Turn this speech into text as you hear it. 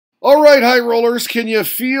All right, high rollers, can you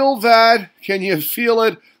feel that? Can you feel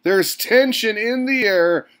it? There's tension in the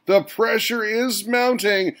air. The pressure is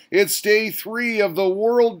mounting. It's day 3 of the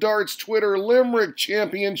World Darts Twitter Limerick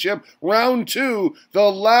Championship, round 2,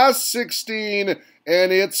 the last 16,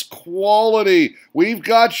 and it's quality. We've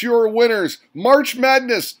got your winners. March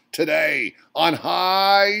Madness today on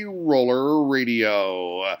High Roller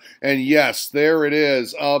Radio. And yes, there it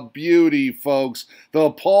is, a beauty, folks.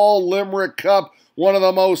 The Paul Limerick Cup, one of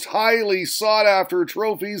the most highly sought-after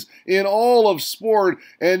trophies in all of sport,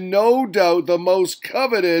 and no doubt the most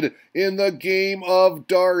coveted in the game of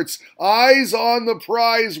darts. Eyes on the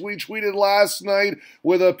prize, we tweeted last night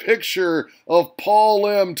with a picture of Paul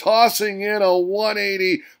Lim tossing in a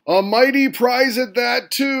 180. A mighty prize at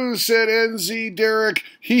that too, said NZ Derek.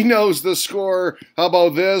 He knows the score. How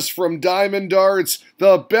about this from Diamond Darts?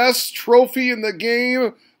 The best trophy in the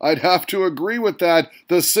game? I'd have to agree with that.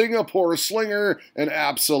 The Singapore Slinger, an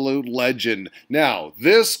absolute legend. Now,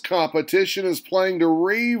 this competition is playing to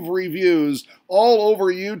rave reviews all over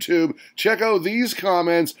YouTube. Check out these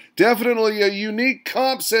comments. Definitely a unique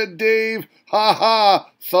comp, said Dave. Ha ha.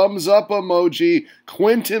 Thumbs up emoji.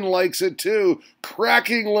 Quentin likes it too.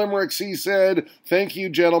 Cracking limericks, he said. Thank you,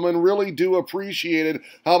 gentlemen. Really do appreciate it.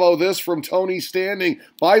 How about this from Tony Standing?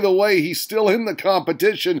 By the way, he's still in the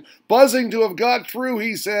competition. Buzzing to have got through,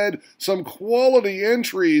 he said. Some quality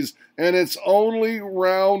entries, and it's only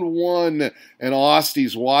round 1. And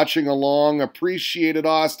Osty's watching along. Appreciated,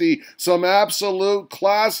 Osty. Some absolute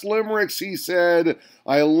class limericks, he said.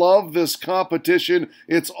 I love this competition.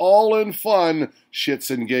 It's all in fun. Shits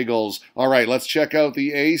and giggles. All right, let's check out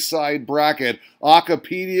the A-side bracket.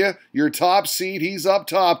 Wikipedia, your top seed, he's up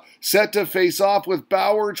top, set to face off with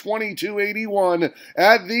Bauer 2281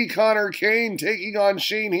 at the Connor Kane taking on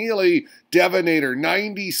Shane Healy. Devonator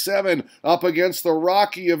 97 up against the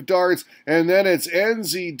Rocky of Darts, and then it's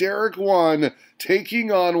NZ Derek 1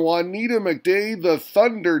 taking on Juanita McDade, the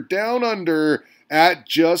Thunder Down Under, at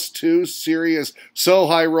Just Too Serious. So,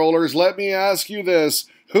 high rollers, let me ask you this.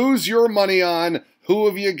 Who's your money on? Who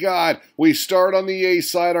have you got? We start on the A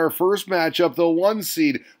side, our first matchup, the 1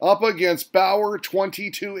 seed, up against Bauer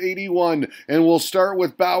 2281, and we'll start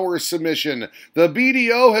with Bauer's submission. The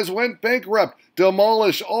BDO has went bankrupt,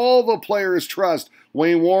 demolished all the players' trust.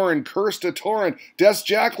 Wayne Warren cursed a torrent. Des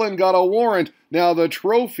Jacqueline got a warrant. Now the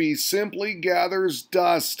trophy simply gathers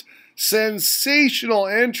dust. Sensational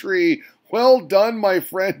entry. Well done, my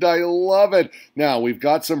friend. I love it. Now, we've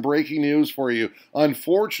got some breaking news for you.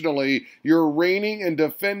 Unfortunately, your reigning and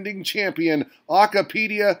defending champion,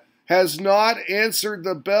 Wikipedia, has not answered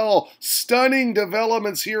the bell. Stunning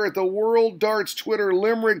developments here at the World Darts Twitter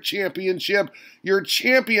Limerick Championship. Your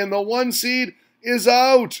champion, the 1 seed, is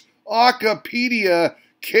out. Wikipedia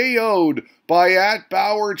KO'd by at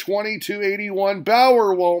Bauer 2281.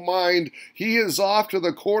 Bauer won't mind. He is off to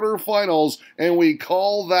the quarterfinals, and we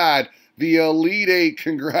call that the Elite 8.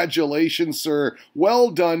 Congratulations, sir.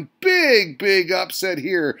 Well done. Big upset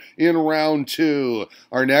here in round 2.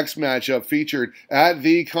 Our next matchup featured at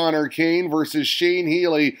the Connor Kane versus Shane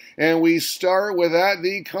Healy, and we start with at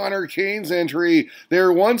the Connor Kane's entry.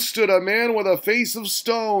 There once stood a man with a face of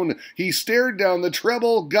stone. He stared down the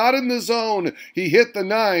treble, got in the zone. He hit the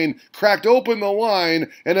 9, cracked open the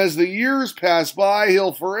wine, and as the years pass by,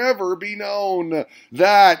 he'll forever be known.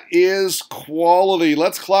 That is quality.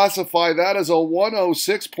 Let's classify that as a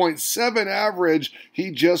 106.7 average.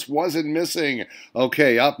 He just wasn't missing.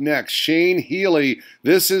 Okay, up next, Shane Healy.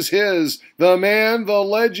 This is his. The man, the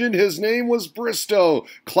legend, his name was Bristow.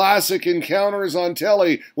 Classic encounters on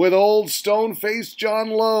telly with old stone-faced John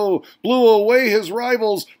Lowe. Blew away his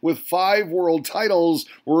rivals with 5 world titles.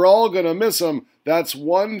 We're all gonna miss him. That's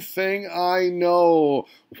one thing I know.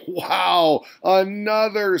 Wow,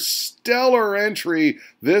 another stellar entry.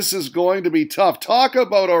 This is going to be tough. Talk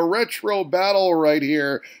about a retro battle right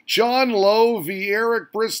here. John Lowe v.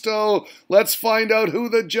 Eric Bristow. Let's find out who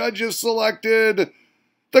the judges selected.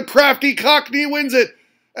 The crafty Cockney wins it.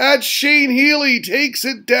 At Shane Healy takes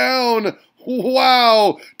it down.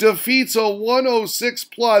 Wow, defeats a 106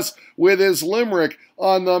 plus with his limerick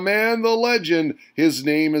on the man, the legend. His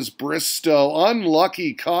name is Bristow.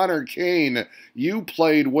 Unlucky Connor Kane. You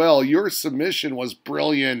played well. Your submission was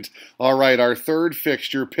brilliant. All right, our third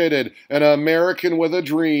fixture pitted an American with a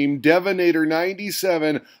dream, Devonator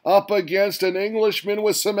 97, up against an Englishman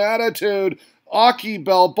with some attitude. Aki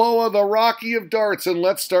Balboa, the Rocky of darts, and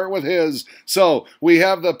let's start with his. So, we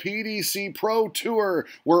have the PDC Pro Tour,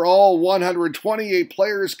 where all 128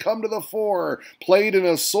 players come to the fore, played in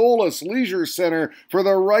a soulless leisure center for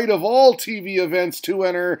the right of all TV events to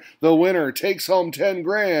enter. The winner takes home 10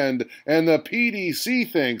 grand, and the PDC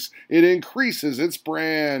thinks it increases its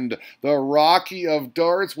brand. The Rocky of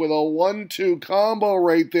darts with a 1-2 combo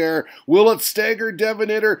right there. Will it stagger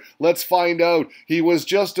Devonator? Let's find out. He was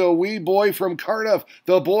just a wee boy from Cardiff.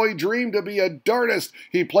 The boy dreamed to be a dartist.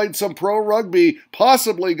 He played some pro rugby,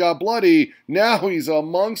 possibly got bloody. Now he's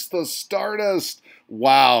amongst the stardust.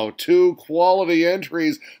 Wow, 2 quality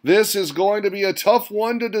entries. This is going to be a tough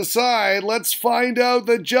one to decide. Let's find out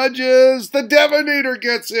the judges. The Devonator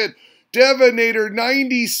gets it. Devonator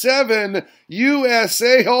 97,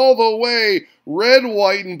 USA all the way. Red,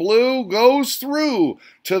 white, and blue goes through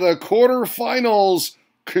to the quarterfinals.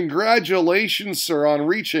 Congratulations, sir, on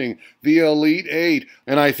reaching the Elite Eight.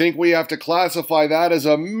 And I think we have to classify that as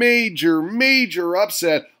a major, major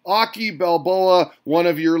upset. Aki Balboa, one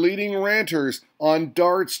of your leading ranters on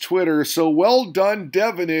Darts Twitter. So well done,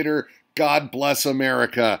 Devonator. God bless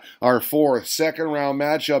America. Our fourth second-round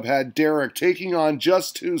matchup had Derek taking on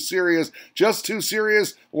Just Too Serious,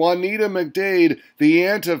 Juanita McDade, the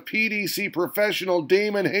aunt of PDC professional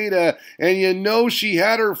Damon Hayda, and you know she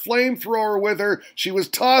had her flamethrower with her. She was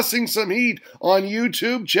tossing some heat on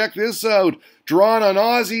YouTube. Check this out. Drawn on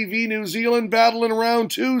Aussie v New Zealand battle in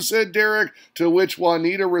round 2, said Derek, to which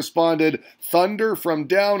Juanita responded, Thunder from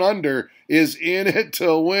down under is in it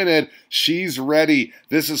to win it. She's ready.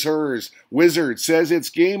 This is hers. Wizard says it's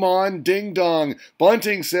game on, ding dong.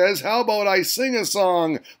 Bunting says, how about I sing a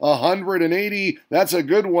song? 180, that's a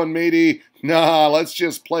good one, matey. Nah, let's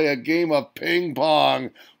just play a game of ping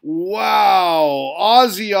pong. Wow,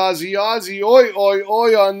 Aussie, oi, oi,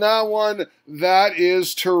 oi on that one. That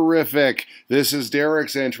is terrific. This is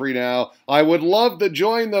Derek's entry now. I would love to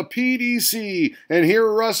join the PDC and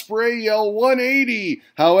hear Russ Bray yell 180.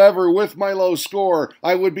 However, with my low score,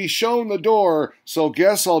 I would be shown the door, so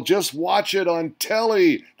guess I'll just watch it on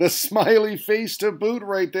telly. The smiley face to boot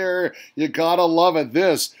right there. You gotta love it.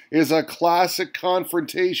 This is a classic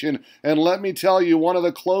confrontation, and let me tell you, one of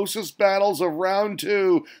the closest battles of round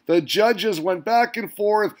 2. The judges went back and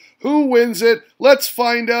forth. Who wins it? Let's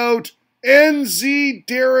find out. NZ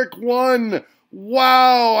Derek won.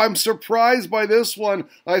 Wow, I'm surprised by this one.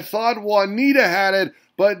 I thought Juanita had it,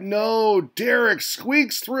 but no, Derek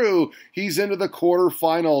squeaks through. He's into the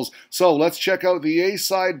quarterfinals. So let's check out the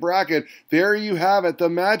A-side bracket. There you have it, the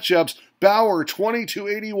matchups. Bauer,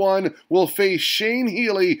 2281, will face Shane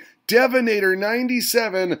Healy. Devonator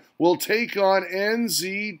 97 will take on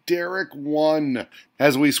NZ Derek 1.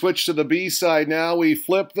 As we switch to the B-side now, we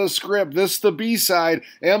flip the script. This is the B-side.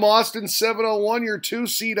 M. Austin 701, your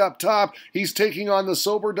 2-seed up top. He's taking on the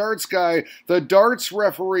sober darts guy. The darts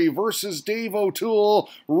referee versus Dave O'Toole.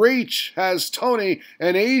 Rach has Tony,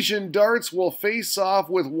 and Asian darts will face off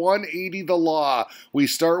with 180 the law. We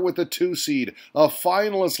start with the 2-seed, a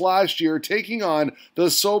finalist last year, taking on the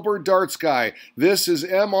sober darts guy. This is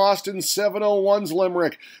M. Austin 701's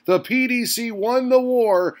Limerick. The PDC won the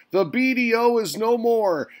war. The BDO is no more.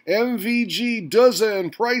 MVG, Duzza,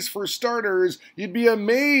 and Price for starters. You'd be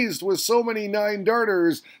amazed with so many 9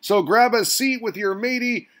 darters. So grab a seat with your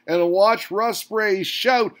matey and watch Russ Bray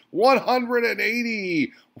shout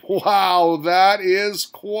 180. Wow, that is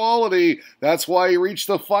quality. That's why he reached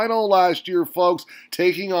the final last year, folks,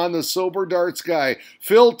 taking on the sober darts guy.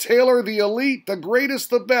 Phil Taylor, the elite, the greatest,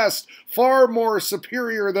 the best, far more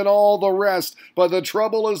superior than all the rest. But the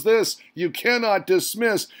trouble is this, you cannot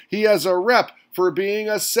dismiss. He has a rep for being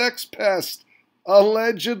a sex pest.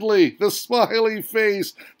 Allegedly, the smiley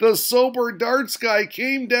face, the sober darts guy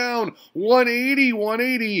came down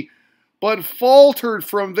 180, but faltered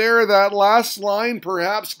from there. That last line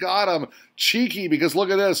perhaps got him. Cheeky, because look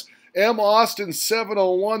at this. M. Austin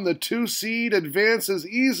 701, the 2-seed, advances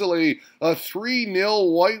easily. A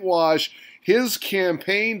 3-0 whitewash. His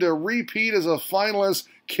campaign to repeat as a finalist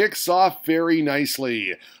kicks off very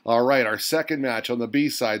nicely. All right, our second match on the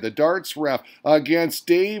B-side, the darts ref against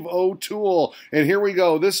Dave O'Toole. And here we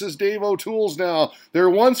go. This is Dave O'Toole's now. There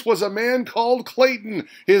once was a man called Clayton.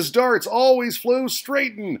 His darts always flew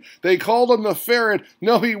straighten. They called him the ferret.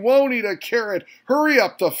 No, he won't eat a carrot. Hurry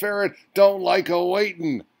up, the ferret. Don't like a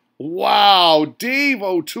waitin'. Wow, Dave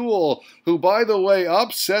O'Toole, who, by the way,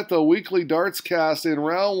 upset the weekly darts cast in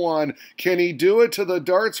round 1. Can he do it to the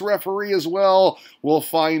darts referee as well? We'll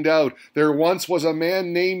find out. There once was a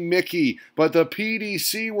man named Mickey, but the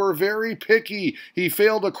PDC were very picky. He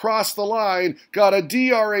failed to cross the line, got a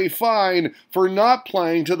DRA fine for not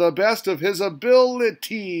playing to the best of his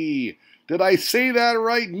ability. Did I say that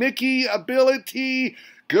right? Mickey Ability.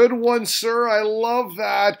 Good one, sir. I love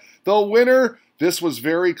that. The winner, this was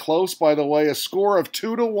very close, by the way, a score of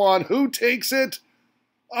 2-1. Who takes it?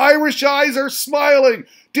 Irish eyes are smiling.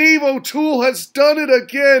 Dave O'Toole has done it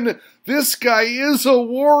again. This guy is a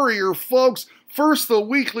warrior, folks. First the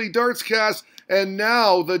weekly darts cast, and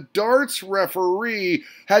now the darts referee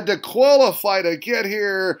had to qualify to get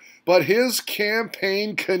here, but his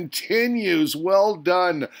campaign continues. Well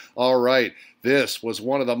done. All right, this was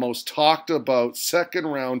one of the most talked about second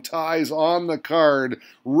round ties on the card.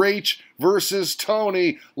 Rach versus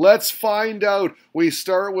Tony. Let's find out. We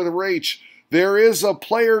start with Rach. There is a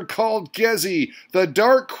player called Gezzy. The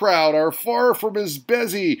dart crowd are far from his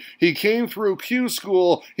bezzy. He came through Q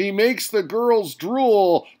school. He makes the girls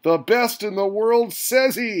drool. The best in the world,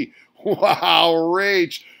 says he. Wow,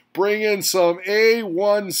 Rach. Bring in some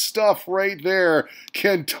A1 stuff right there.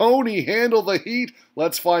 Can Tony handle the heat?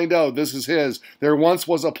 Let's find out. This is his. There once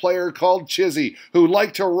was a player called Chizzy who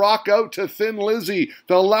liked to rock out to Thin Lizzy.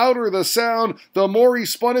 The louder the sound, the more he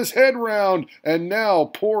spun his head round. And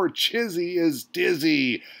now poor Chizzy is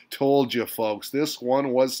dizzy. Told you, folks, this one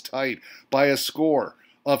was tight by a score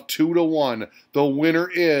of 2-1. The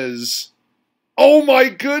winner is... Oh my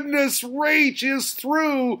goodness, Rach is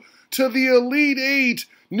through to the Elite Eight.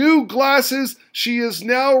 New glasses, she is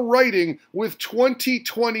now writing with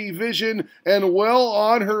 20/20 vision and well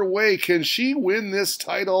on her way. Can she win this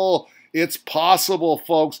title? It's possible,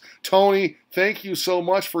 folks. Tony, thank you so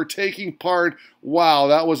much for taking part. Wow,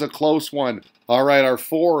 that was a close one. All right, our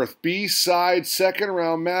fourth B-side second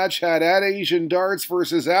round match had At Asian Darts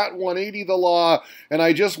versus At 180 The Law. And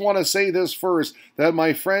I just want to say this first, that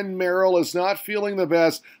my friend Meryl is not feeling the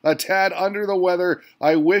best, a tad under the weather.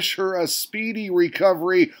 I wish her a speedy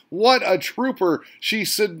recovery. What a trooper. She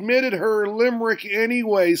submitted her limerick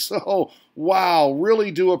anyway, so... wow, really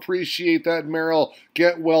do appreciate that, Meryl.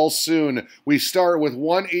 Get well soon. We start with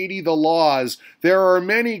 180 The Laws. There are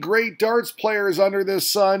many great darts players under this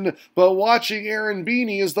sun, but watching Aaron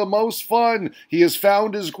Beanie is the most fun. He has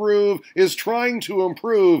found his groove, is trying to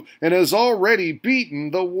improve, and has already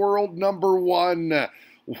beaten the world #1.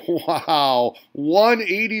 Wow,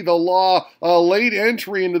 180 The Law, a late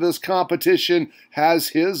entry into this competition, has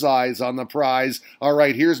his eyes on the prize. All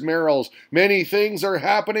right, here's Meryl's. Many things are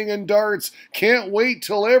happening in darts. Can't wait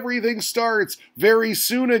till everything starts. Very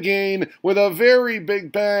soon again, with a very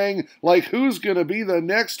big bang. Like who's going to be the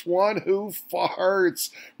next one who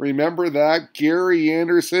farts? Remember that? Gary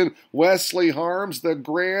Anderson, Wesley Harms, the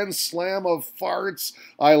Grand Slam of farts.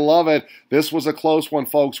 I love it. This was a close one,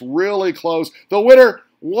 folks. Really close. The winner...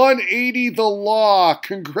 180 The Law.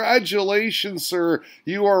 Congratulations, sir.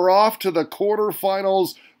 You are off to the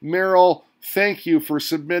quarterfinals. Meryl, thank you for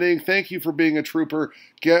submitting. Thank you for being a trooper.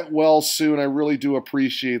 Get well soon. I really do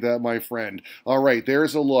appreciate that, my friend. All right,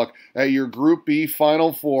 there's a look at your Group B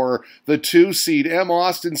Final Four. The 2 seed, M.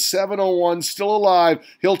 Austin, 701, still alive.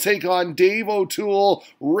 He'll take on Dave O'Toole.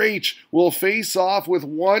 Rach will face off with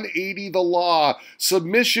 180 The Law.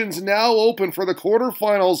 Submissions now open for the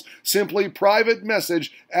quarterfinals. Simply private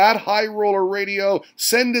message at High Roller Radio.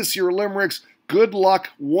 Send us your limericks. Good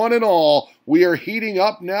luck, one and all. We are heating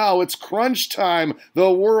up now. It's crunch time. The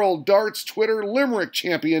World Darts Twitter Limerick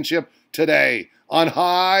Championship today on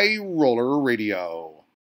High Roller Radio.